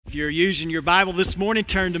If you're using your Bible this morning,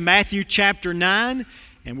 turn to Matthew chapter 9,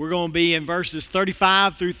 and we're going to be in verses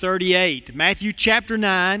 35 through 38. Matthew chapter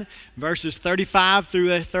 9, verses 35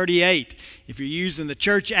 through 38. If you're using the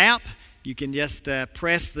church app, you can just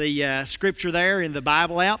press the scripture there in the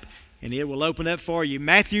Bible app, and it will open up for you.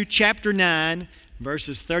 Matthew chapter 9,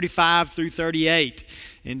 verses 35 through 38.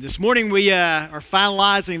 And this morning we are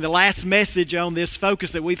finalizing the last message on this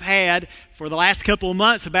focus that we've had for the last couple of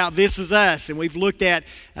months about This Is Us. And we've looked at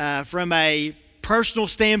from a personal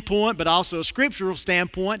standpoint, but also a scriptural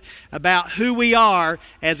standpoint about who we are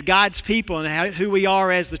as God's people and who we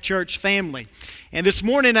are as the church family. And this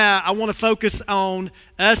morning I want to focus on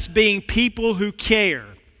us being people who care.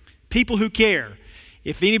 People who care.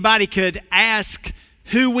 If anybody could ask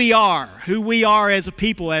who we are as a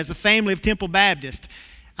people, as a family of Temple Baptist,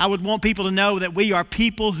 I would want people to know that we are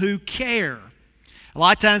people who care. A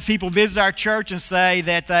lot of times people visit our church and say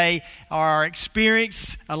that they are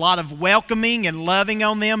experience a lot of welcoming and loving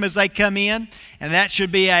on them as they come in, and that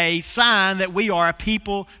should be a sign that we are a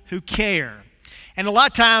people who care. And a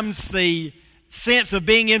lot of times the sense of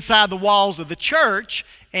being inside the walls of the church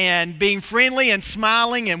and being friendly and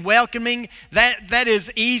smiling and welcoming, that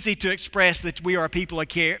is easy to express that we are a people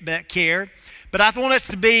that care. But I want us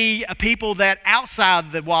to be a people that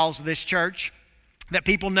outside the walls of this church, that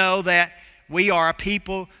people know that we are a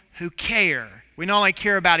people who care. We not only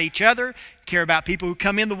care about each other, care about people who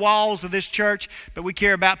come in the walls of this church, but we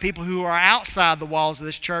care about people who are outside the walls of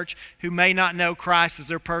this church who may not know Christ as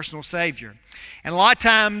their personal Savior. And a lot of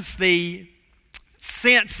times the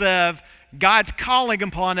sense of God's calling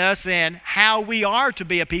upon us and how we are to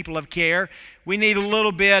be a people of care, we need a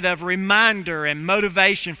little bit of reminder and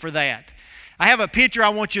motivation for that. I have a picture I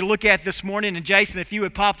want you to look at this morning, and Jason, if you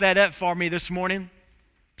would pop that up for me this morning.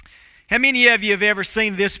 How many of you have ever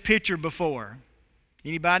seen this picture before?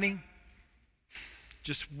 Anybody?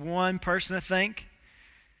 Just one person, I think.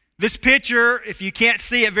 This picture, if you can't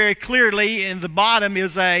see it very clearly, in the bottom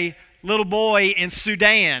is a little boy in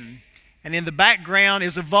Sudan, and in the background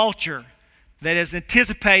is a vulture that is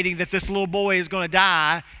anticipating that this little boy is going to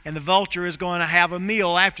die, and the vulture is going to have a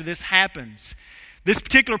meal after this happens. This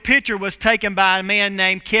particular picture was taken by a man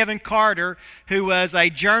named Kevin Carter, who was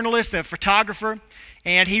a journalist, a photographer,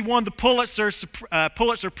 and he won the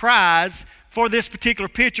Pulitzer Prize for this particular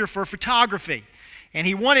picture for photography. And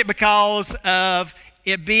he won it because of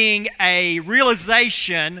it being a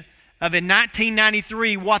realization of, in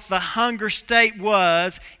 1993, what the hunger state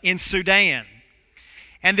was in Sudan.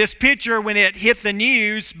 And this picture, when it hit the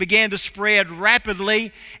news, began to spread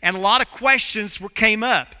rapidly, and a lot of questions came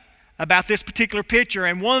up about this particular picture.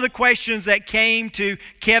 And one of the questions that came to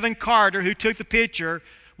Kevin Carter, who took the picture,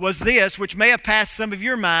 was this, which may have passed some of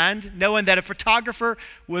your mind, knowing that a photographer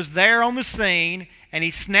was there on the scene and he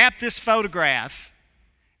snapped this photograph.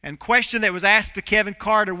 And the question that was asked to Kevin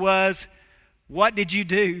Carter was, what did you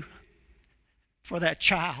do for that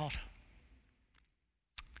child?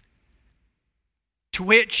 To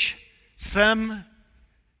which some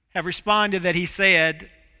have responded that he said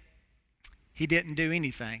he didn't do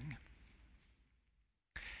anything.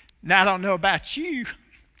 Now, I don't know about you,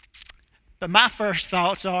 but my first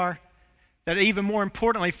thoughts are that even more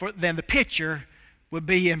importantly than the picture would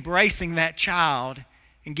be embracing that child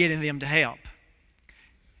and getting them to help.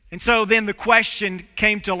 And so then the question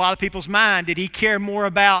came to a lot of people's mind, did he care more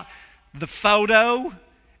about the photo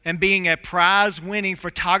and being a prize-winning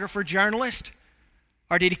photographer journalist,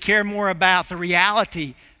 or did he care more about the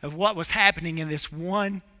reality of what was happening in this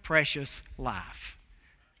one precious life?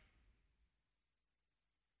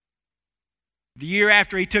 The year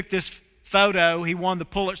after he took this photo, he won the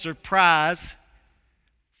Pulitzer Prize.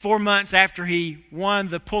 4 months after he won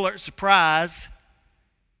the Pulitzer Prize,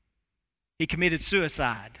 he committed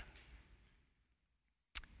suicide.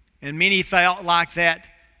 And many felt like that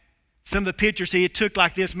some of the pictures he had took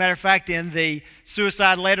like this. Matter of fact, in the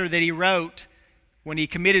suicide letter that he wrote when he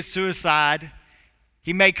committed suicide,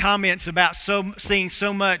 he made comments about seeing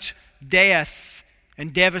so much death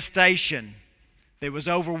and devastation that was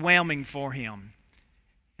overwhelming for him.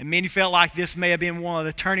 And many felt like this may have been one of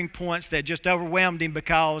the turning points that just overwhelmed him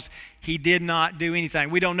because he did not do anything.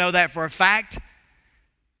 We don't know that for a fact,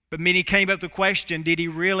 but many came up with the question, did he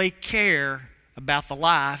really care about the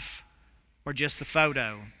life or just the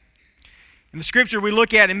photo? In the scripture we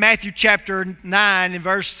look at in Matthew chapter 9 in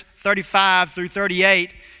verse 35 through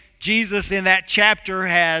 38, Jesus in that chapter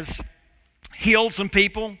has healed some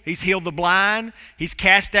people. He's healed the blind. He's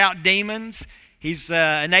cast out demons. He's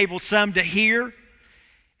enabled some to hear.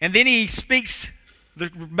 And then he speaks, the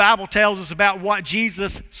Bible tells us about what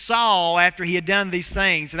Jesus saw after he had done these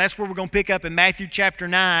things. And that's where we're going to pick up in Matthew chapter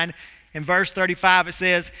 9 In verse 35 it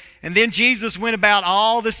says, "And then Jesus went about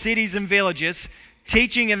all the cities and villages,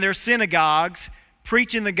 teaching in their synagogues,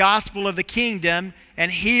 preaching the gospel of the kingdom,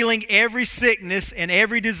 and healing every sickness and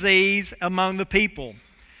every disease among the people.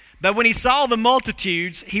 But when he saw the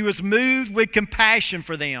multitudes, he was moved with compassion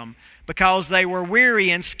for them, because they were weary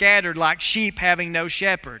and scattered like sheep having no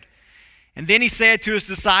shepherd. And then he said to his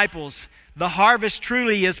disciples, 'The harvest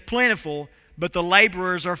truly is plentiful, but the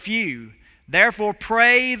laborers are few. Therefore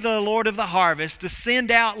pray the Lord of the harvest to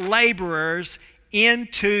send out laborers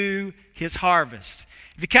into his harvest.'"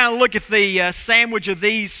 If you kind of look at the sandwich of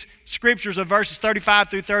these scriptures of verses 35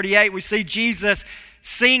 through 38, we see Jesus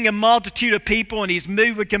seeing a multitude of people and he's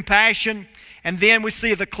moved with compassion. And then we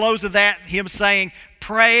see at the close of that him saying,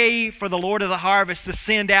 "Pray for the Lord of the harvest to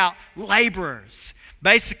send out laborers."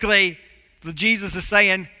 Basically, Jesus is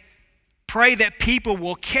saying, pray that people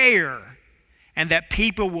will care and that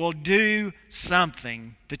people will do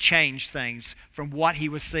something to change things from what he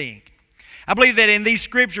was seeing. I believe that in these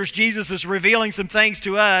scriptures, Jesus is revealing some things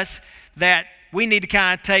to us that we need to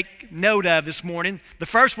kind of take note of this morning. The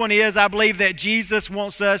first one is, I believe that Jesus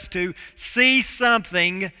wants us to see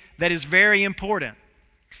something that is very important.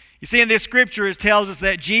 You see, in this scripture, it tells us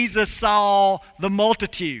that Jesus saw the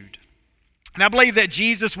multitude. And I believe that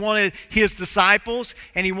Jesus wanted his disciples,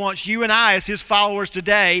 and he wants you and I as his followers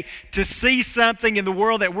today to see something in the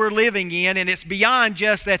world that we're living in, and it's beyond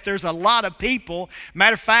just that there's a lot of people.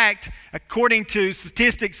 Matter of fact, according to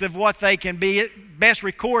statistics of what they can be best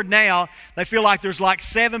record now, they feel like there's like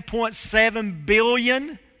 7.7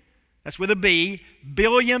 billion, that's with a B,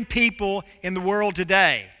 billion people in the world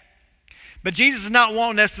today. But Jesus is not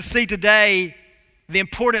wanting us to see today the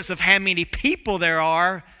importance of how many people there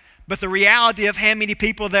are, but the reality of how many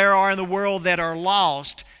people there are in the world that are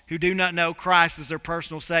lost, who do not know Christ as their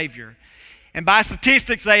personal Savior. And by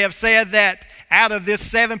statistics, they have said that out of this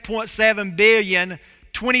 7.7 billion,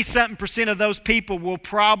 20-something% of those people will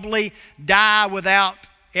probably die without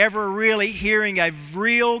ever really hearing a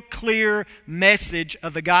real clear message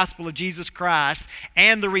of the gospel of Jesus Christ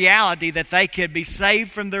and the reality that they could be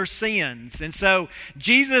saved from their sins. And so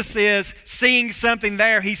Jesus is seeing something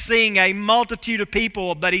there. He's seeing a multitude of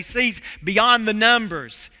people, but he sees beyond the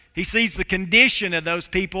numbers. He sees the condition of those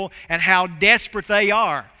people and how desperate they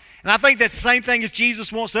are. And I think that's the same thing as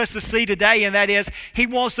Jesus wants us to see today, and that is he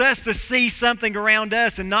wants us to see something around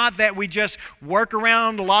us, and not that we just work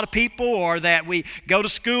around a lot of people, or that we go to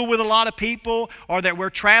school with a lot of people, or that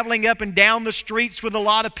we're traveling up and down the streets with a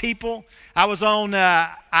lot of people. I was on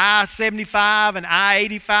I-75 and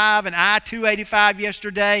I-85 and I-285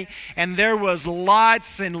 yesterday, and there was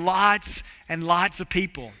lots and lots and lots of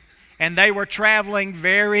people, and they were traveling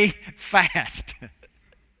very fast.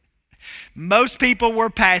 Most people were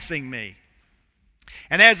passing me.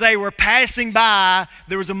 And as they were passing by,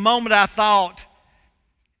 there was a moment I thought,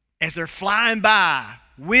 as they're flying by,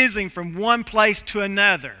 whizzing from one place to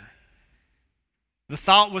another, the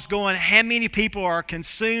thought was going, how many people are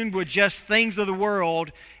consumed with just things of the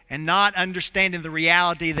world and not understanding the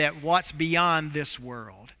reality that what's beyond this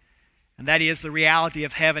world, and that is the reality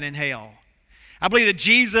of heaven and hell. I believe that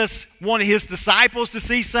Jesus wanted his disciples to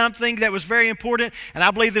see something that was very important, and I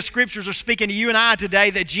believe the scriptures are speaking to you and I today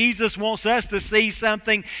that Jesus wants us to see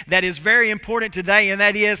something that is very important today, and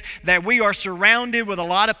that is that we are surrounded with a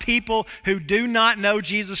lot of people who do not know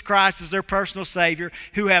Jesus Christ as their personal Savior,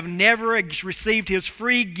 who have never received his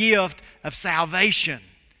free gift of salvation.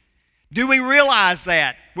 Do we realize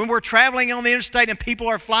that when we're traveling on the interstate and people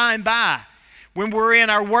are flying by? When we're in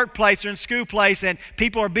our workplace or in school place and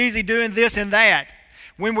people are busy doing this and that.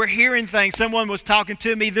 When we're hearing things, someone was talking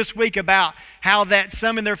to me this week about how that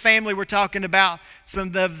some in their family were talking about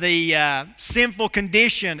some of the sinful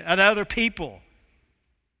condition of other people.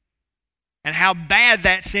 And how bad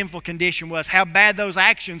that sinful condition was, how bad those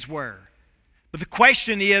actions were. But the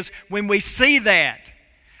question is, when we see that,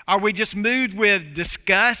 are we just moved with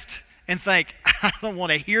disgust and think, I don't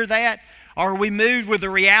want to hear that? Or are we moved with the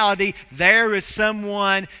reality there is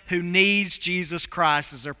someone who needs Jesus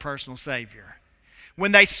Christ as their personal Savior?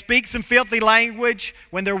 When they speak some filthy language,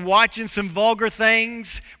 when they're watching some vulgar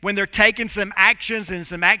things, when they're taking some actions and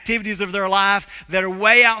some activities of their life that are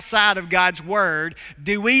way outside of God's Word,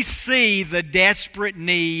 do we see the desperate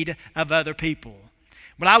need of other people?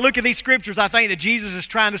 When I look at these scriptures, I think that Jesus is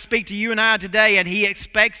trying to speak to you and I today, and he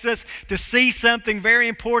expects us to see something very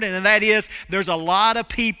important, and that is there's a lot of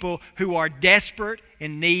people who are desperate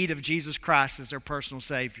in need of Jesus Christ as their personal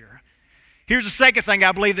Savior. Here's the second thing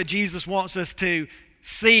I believe that Jesus wants us to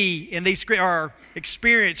see in these scriptures, or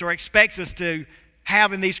experience, or expects us to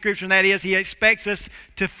have in these scriptures, and that is he expects us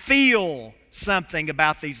to feel something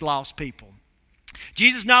about these lost people.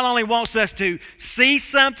 Jesus not only wants us to see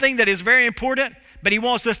something that is very important, but he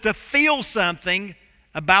wants us to feel something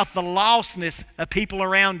about the lostness of people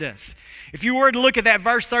around us. If you were to look at that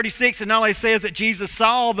verse 36, it not only says that Jesus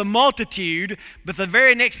saw the multitude, but the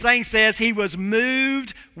very next thing says he was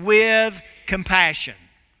moved with compassion.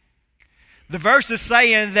 The verse is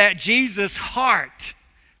saying that Jesus' heart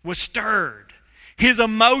was stirred. His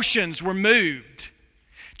emotions were moved.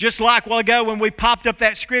 Just like a while ago when we popped up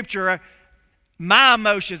that scripture, my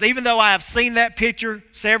emotions, even though I have seen that picture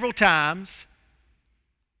several times,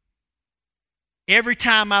 every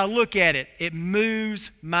time I look at it, it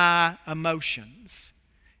moves my emotions.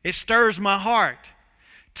 It stirs my heart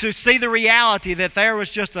to see the reality that there was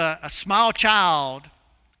just a small child,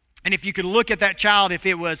 and if you could look at that child, if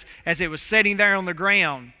it was as it was sitting there on the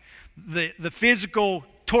ground, the physical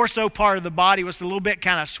torso part of the body was a little bit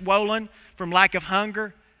kind of swollen from lack of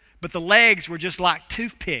hunger, but the legs were just like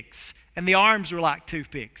toothpicks, and the arms were like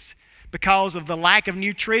toothpicks because of the lack of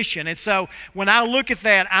nutrition. And so when I look at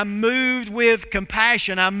that, I'm moved with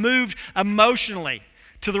compassion. I'm moved emotionally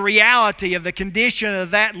to the reality of the condition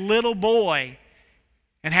of that little boy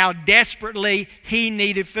and how desperately he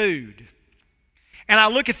needed food. And I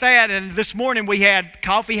look at that, and this morning we had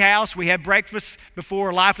coffee house. We had breakfast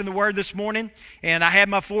before Life in the Word this morning, and I had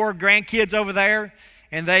my 4 grandkids over there.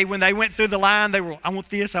 And when they went through the line, they were, I want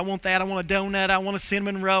this, I want that, I want a donut, I want a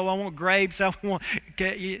cinnamon roll, I want grapes,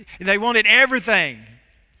 they wanted everything.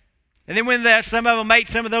 And then when some of them ate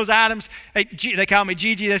some of those items, they call me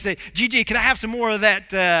Gigi, they say, Gigi, can I have some more of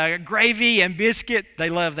that gravy and biscuit? They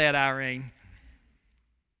love that, Irene.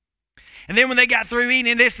 And then when they got through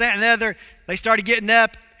eating this, that, and the other, they started getting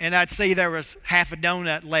up, and I'd see there was half a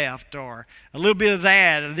donut left, or a little bit of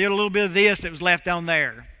that, or a little bit of this that was left on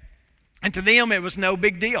there. And to them, it was no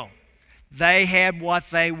big deal. They had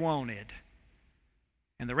what they wanted.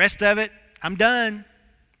 And the rest of it, I'm done.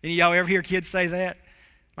 Any of y'all ever hear kids say that?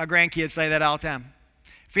 My grandkids say that all the time.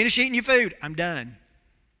 Finish eating your food, I'm done.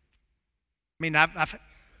 I mean, I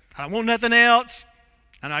don't want nothing else.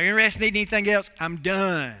 I'm not interested in eating anything else. I'm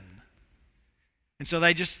done. And so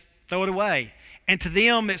they just throw it away. And to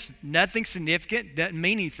them, it's nothing significant, doesn't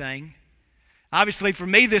mean anything. Obviously, for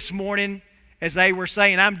me this morning, as they were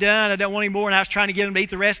saying, I'm done, I don't want any more, and I was trying to get them to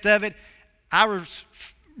eat the rest of it, I was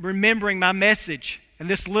remembering my message and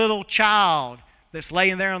this little child that's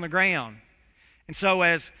laying there on the ground. And so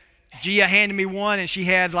as Gia handed me one, and she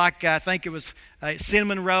had I think it was a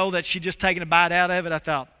cinnamon roll that she'd just taken a bite out of it, I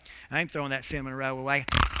thought, I ain't throwing that cinnamon roll away.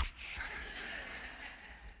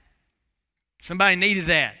 Somebody needed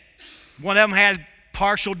that. One of them had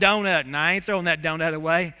partial donut, and I ain't throwing that donut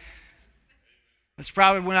away. That's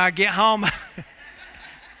probably when I get home.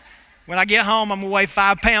 When I get home, I'm going to weigh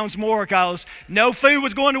 5 pounds more because no food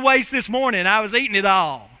was going to waste this morning. I was eating it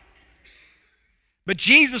all. But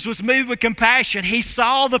Jesus was moved with compassion. He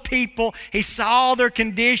saw the people. He saw their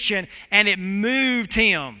condition, and it moved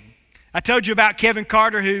him. I told you about Kevin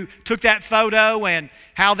Carter, who took that photo and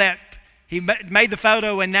how that he made the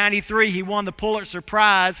photo in 93. He won the Pulitzer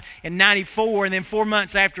Prize in 94, and then 4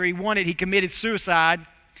 months after he won it, he committed suicide.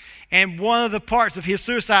 And one of the parts of his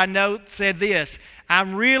suicide note said this,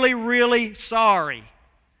 I'm really, really sorry.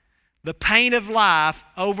 The pain of life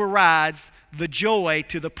overrides the joy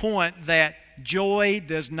to the point that joy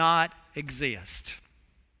does not exist.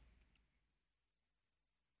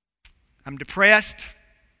 I'm depressed,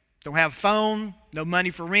 don't have a phone, no money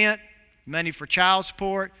for rent, money for child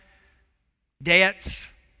support, debts.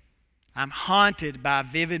 I'm haunted by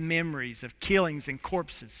vivid memories of killings and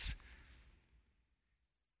corpses.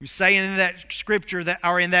 He's saying in that scripture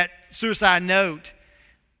or in that suicide note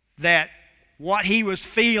that what he was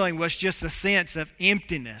feeling was just a sense of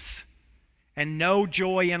emptiness and no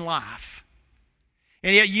joy in life.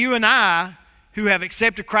 And yet you and I, who have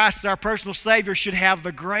accepted Christ as our personal Savior, should have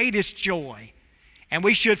the greatest joy. And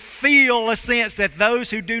we should feel a sense that those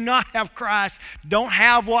who do not have Christ don't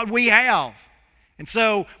have what we have. And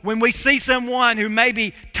so when we see someone who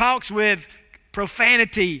maybe talks with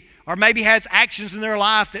profanity or maybe has actions in their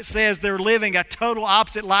life that says they're living a total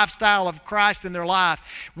opposite lifestyle of Christ in their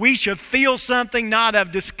life, we should feel something not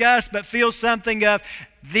of disgust, but feel something of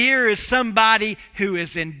there is somebody who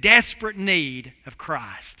is in desperate need of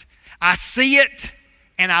Christ. I see it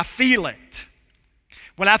and I feel it.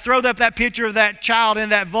 When I throwed up that picture of that child in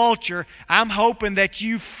that vulture, I'm hoping that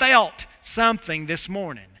you felt something this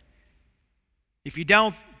morning. If you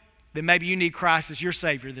don't, then maybe you need Christ as your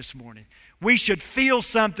Savior this morning. We should feel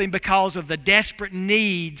something because of the desperate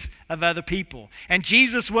needs of other people. And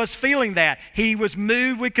Jesus was feeling that. He was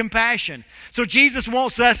moved with compassion. So Jesus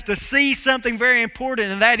wants us to see something very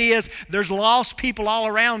important, and that is there's lost people all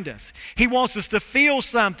around us. He wants us to feel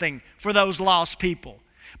something for those lost people.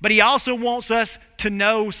 But He also wants us to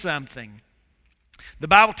know something. The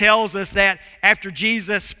Bible tells us that after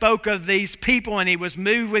Jesus spoke of these people and He was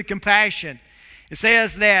moved with compassion, it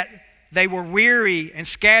says that they were weary and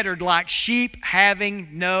scattered like sheep having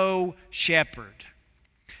no shepherd.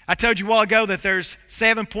 I told you a while ago that there's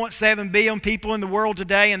 7.7 billion people in the world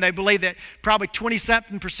today, and they believe that probably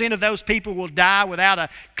 20-something% of those people will die without a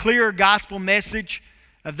clear gospel message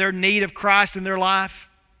of their need of Christ in their life.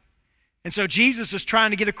 And so Jesus is trying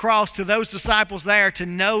to get across to those disciples there to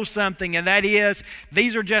know something, and that is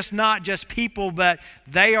these are just not just people, but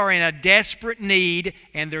they are in a desperate need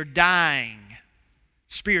and they're dying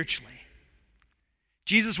spiritually.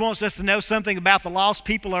 Jesus wants us to know something about the lost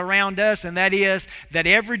people around us, and that is that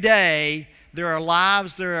every day there are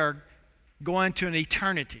lives that are going to an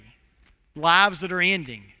eternity, lives that are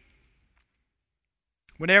ending.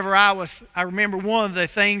 Whenever I remember one of the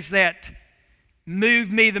things that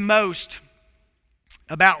moved me the most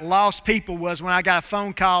about lost people was when I got a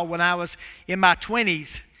phone call when I was in my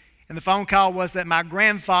 20s, and the phone call was that my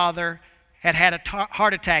grandfather had a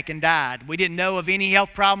heart attack and died. We didn't know of any health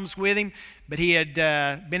problems with him, but he had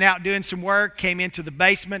been out doing some work, came into the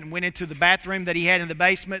basement and went into the bathroom that he had in the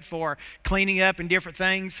basement for cleaning up and different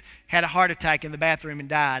things, had a heart attack in the bathroom and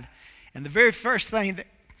died. And the very first thing that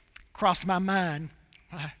crossed my mind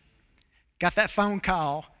when I got that phone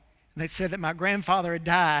call and they said that my grandfather had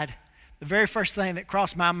died, the very first thing that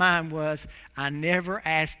crossed my mind was I never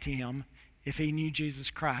asked him if he knew Jesus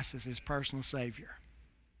Christ as his personal Savior.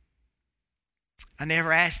 I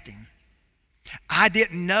never asked him. I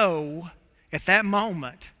didn't know at that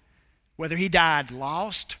moment whether he died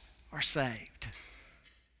lost or saved.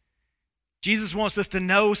 Jesus wants us to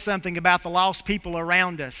know something about the lost people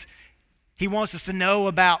around us. He wants us to know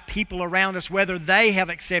about people around us, whether they have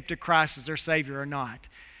accepted Christ as their Savior or not.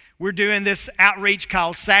 We're doing this outreach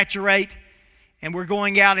called Saturate, and we're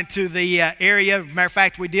going out into the area. Matter of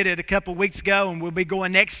fact, we did it a couple weeks ago, and we'll be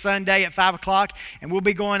going next Sunday at 5 o'clock, and we'll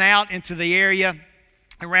be going out into the area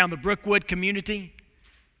around the Brookwood community.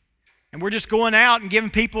 And we're just going out and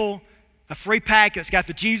giving people a free pack that's got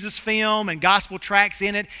the Jesus film and gospel tracts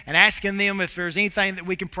in it and asking them if there's anything that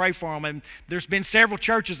we can pray for them. And there's been several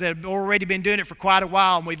churches that have already been doing it for quite a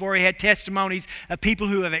while, and we've already had testimonies of people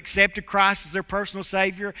who have accepted Christ as their personal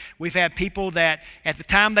Savior. We've had people that at the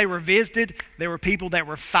time they were visited, there were people that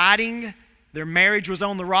were fighting. Their marriage was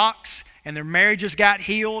on the rocks and their marriages got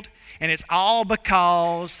healed. And it's all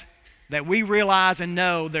because that we realize and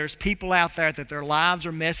know there's people out there that their lives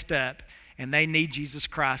are messed up and they need Jesus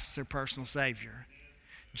Christ as their personal Savior.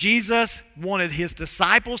 Jesus wanted His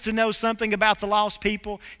disciples to know something about the lost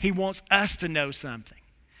people. He wants us to know something.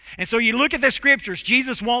 And so you look at the Scriptures,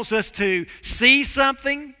 Jesus wants us to see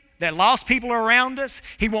something, that lost people are around us.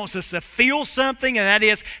 He wants us to feel something, and that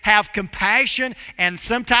is have compassion and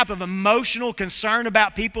some type of emotional concern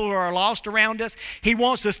about people who are lost around us. He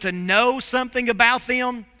wants us to know something about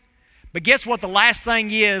them. But guess what the last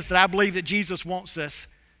thing is that I believe that Jesus wants us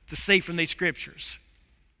to see from these Scriptures?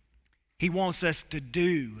 He wants us to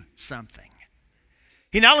do something.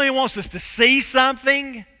 He not only wants us to see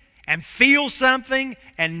something and feel something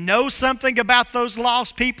and know something about those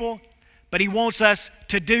lost people, but He wants us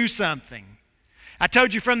to do something. I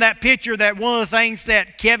told you from that picture that one of the things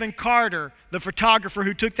that Kevin Carter, the photographer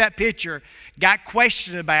who took that picture, got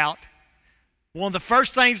questioned about, one of the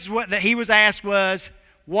first things that he was asked was,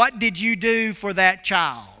 what did you do for that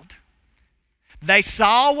child? They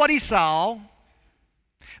saw what he saw.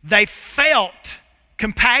 They felt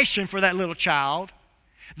compassion for that little child.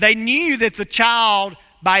 They knew that the child,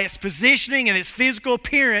 by its positioning and its physical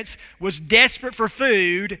appearance, was desperate for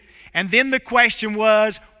food. And then the question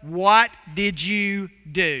was, what did you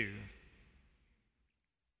do?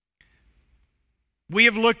 We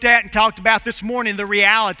have looked at and talked about this morning the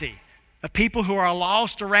reality of people who are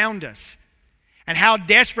lost around us, and how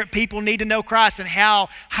desperate people need to know Christ, and how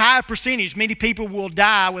high a percentage, many people will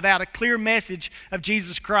die without a clear message of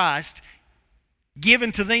Jesus Christ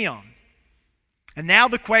given to them. And now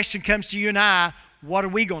the question comes to you and I, what are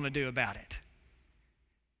we going to do about it?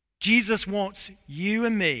 Jesus wants you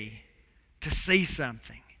and me to see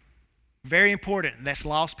something very important, and that's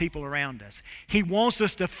lost people around us. He wants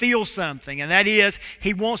us to feel something, and that is,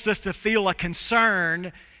 He wants us to feel a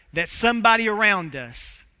concern that somebody around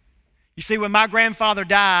us. You see, when my grandfather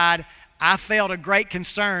died, I felt a great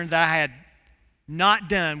concern that I had not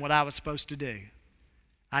done what I was supposed to do.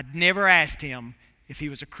 I'd never asked him if he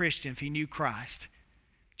was a Christian, if he knew Christ.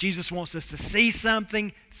 Jesus wants us to see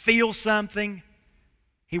something, feel something.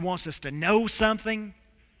 He wants us to know something.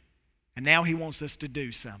 And now he wants us to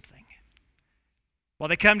do something. While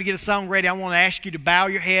they come to get a song ready, I want to ask you to bow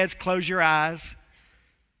your heads, close your eyes,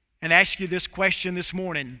 and ask you this question this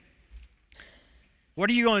morning. What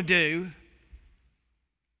are you going to do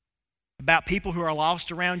about people who are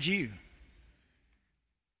lost around you?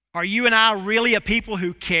 Are you and I really a people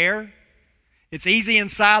who care? It's easy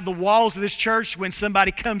inside the walls of this church when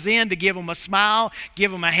somebody comes in to give them a smile,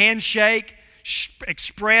 give them a handshake,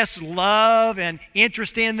 express love and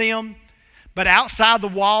interest in them. But outside the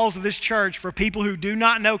walls of this church, for people who do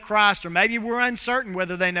not know Christ, or maybe we're uncertain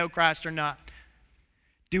whether they know Christ or not,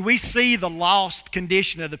 do we see the lost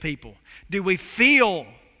condition of the people? Do we feel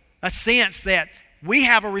a sense that we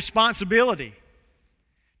have a responsibility?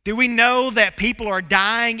 Do we know that people are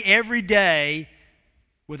dying every day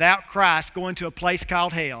without Christ, going to a place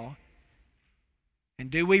called hell? And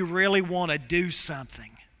do we really want to do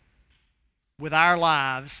something with our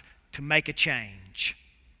lives to make a change?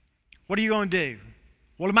 What are you going to do?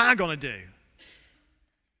 What am I going to do?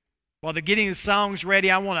 While they're getting the songs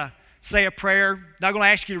ready, I want to say a prayer. I'm not going to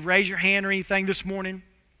ask you to raise your hand or anything this morning.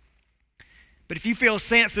 But if you feel a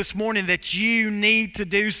sense this morning that you need to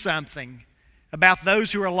do something about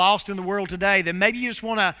those who are lost in the world today, then maybe you just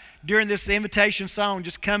want to, during this invitation song,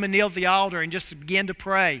 just come and kneel at the altar and just begin to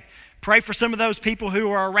pray. Pray for some of those people who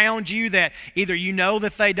are around you that either you know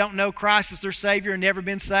that they don't know Christ as their Savior and never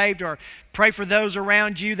been saved, or pray for those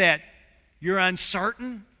around you that you're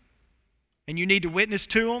uncertain and you need to witness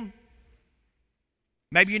to them.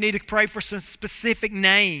 Maybe you need to pray for some specific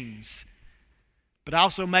names, but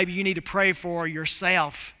also maybe you need to pray for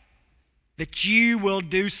yourself that you will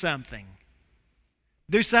do something.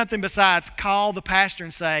 Do something besides call the pastor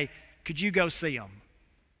and say, could you go see them?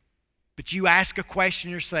 But you ask a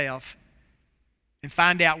question yourself and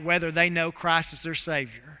find out whether they know Christ as their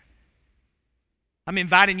Savior. I'm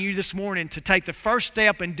inviting you this morning to take the first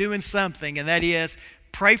step in doing something, and that is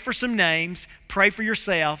pray for some names, pray for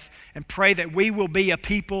yourself, and pray that we will be a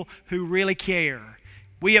people who really care.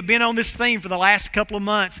 We have been on this theme for the last couple of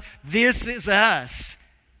months. This is us.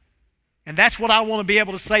 And that's what I want to be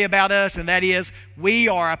able to say about us, and that is we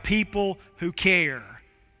are a people who care.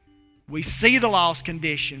 We see the lost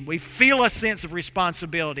condition. We feel a sense of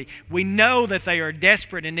responsibility. We know that they are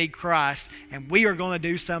desperate and need Christ, and we are going to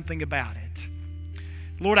do something about it.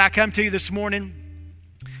 Lord, I come to you this morning,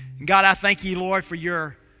 and God, I thank you, Lord, for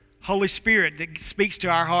your Holy Spirit that speaks to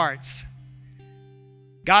our hearts.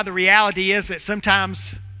 God, the reality is that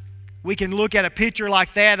sometimes we can look at a picture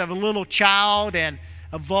like that of a little child and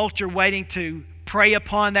a vulture waiting to prey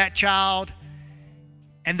upon that child,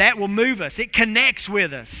 and that will move us. It connects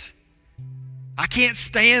with us. I can't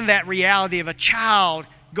stand that reality of a child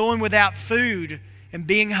going without food and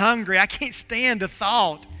being hungry. I can't stand the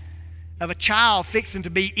thought of a child fixing to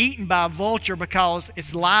be eaten by a vulture because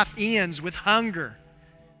its life ends with hunger.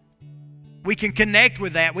 We can connect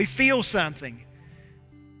with that. We feel something.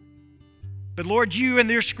 But Lord, you in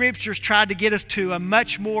your scriptures tried to get us to a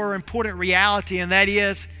much more important reality, and that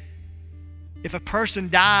is if a person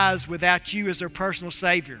dies without you as their personal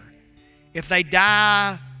Savior, if they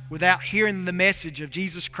die without hearing the message of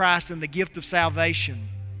Jesus Christ and the gift of salvation,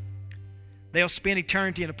 they'll spend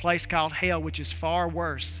eternity in a place called hell, which is far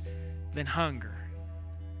worse than hunger.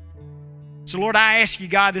 So Lord, I ask you,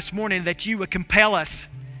 God, this morning that you would compel us.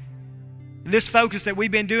 This focus that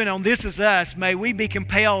we've been doing on This Is Us, may we be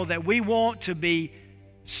compelled that we want to be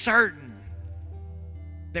certain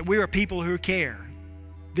that we are people who care.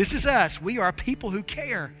 This is us. We are people who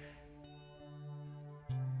care.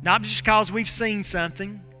 Not just because we've seen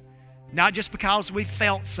something, not just because we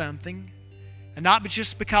felt something, and not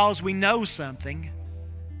just because we know something,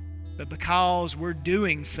 but because we're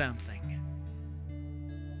doing something.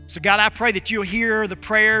 So God, I pray that you'll hear the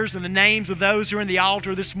prayers and the names of those who are in the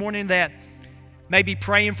altar this morning that may be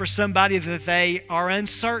praying for somebody that they are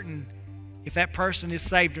uncertain if that person is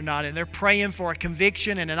saved or not, and they're praying for a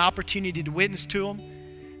conviction and an opportunity to witness to them.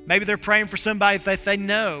 Maybe they're praying for somebody that they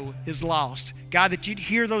know is lost. God, that you'd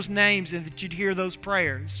hear those names and that you'd hear those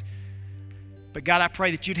prayers. But God, I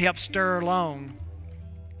pray that you'd help stir along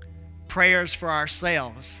prayers for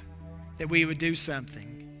ourselves, that we would do something.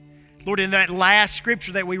 Lord, in that last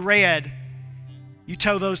scripture that we read, you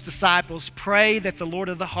told those disciples, pray that the Lord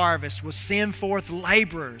of the harvest will send forth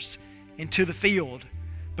laborers into the field,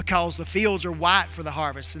 because the fields are white for the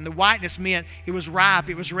harvest. And the whiteness meant it was ripe,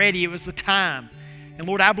 it was ready, it was the time. And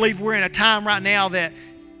Lord, I believe we're in a time right now that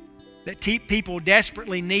people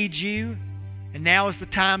desperately need you, and now is the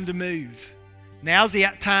time to move. Now's the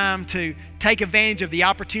time to take advantage of the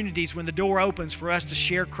opportunities when the door opens for us to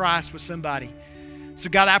share Christ with somebody. So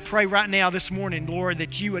God, I pray right now this morning, Lord,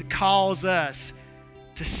 that you would cause us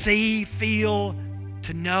to see, feel,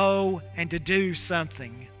 to know, and to do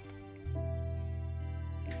something.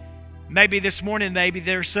 Maybe this morning,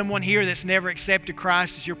 there's someone here that's never accepted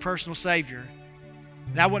Christ as your personal Savior.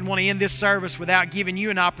 And I wouldn't want to end this service without giving you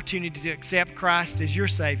an opportunity to accept Christ as your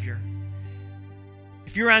Savior.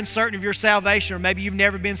 If you're uncertain of your salvation, or maybe you've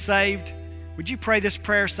never been saved, would you pray this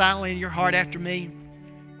prayer silently in your heart after me?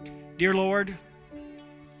 Dear Lord,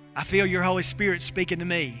 I feel your Holy Spirit speaking to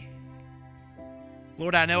me.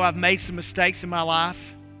 Lord, I know I've made some mistakes in my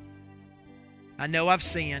life. I know I've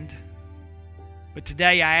sinned. But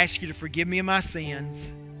today I ask you to forgive me of my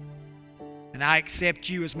sins, and I accept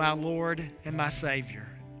you as my Lord and my Savior.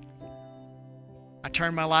 I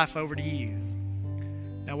turn my life over to you.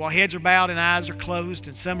 Now, while heads are bowed and eyes are closed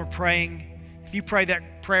and some are praying, if you pray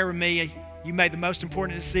that prayer with me, you made the most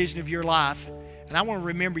important decision of your life. And I want to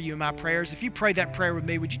remember you in my prayers. If you prayed that prayer with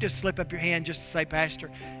me, would you just slip up your hand just to say,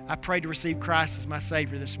 Pastor, I prayed to receive Christ as my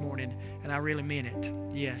Savior this morning, and I really meant it.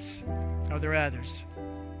 Yes. Are there others?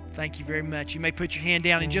 Thank you very much. You may put your hand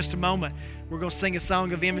down in just a moment. We're going to sing a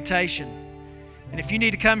song of invitation. And if you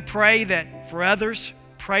need to come pray that for others,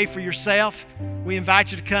 pray for yourself, we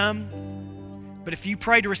invite you to come. But if you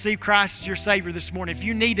pray to receive Christ as your Savior this morning, if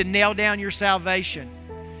you need to nail down your salvation,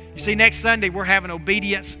 you see, next Sunday we're having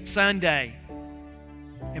Obedience Sunday.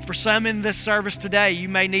 And for some in this service today, you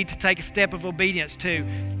may need to take a step of obedience to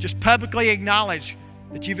just publicly acknowledge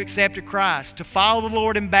that you've accepted Christ, to follow the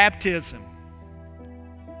Lord in baptism.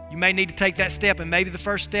 You may need to take that step, and maybe the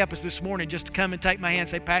first step is this morning just to come and take my hand and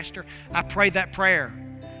say, Pastor, I prayed that prayer.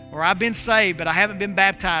 Or I've been saved, but I haven't been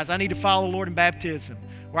baptized. I need to follow the Lord in baptism.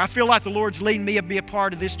 Or I feel like the Lord's leading me to be a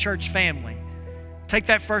part of this church family. Take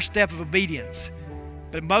that first step of obedience.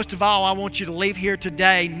 But most of all, I want you to leave here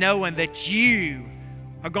today knowing that you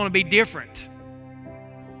are going to be different.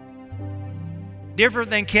 Different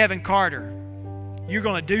than Kevin Carter. You're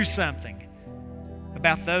going to do something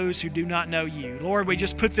about those who do not know you. Lord, we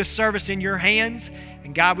just put this service in your hands.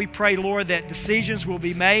 And God, we pray, Lord, that decisions will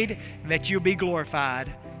be made and that you'll be glorified.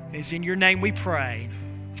 And it's in your name we pray.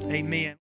 Amen.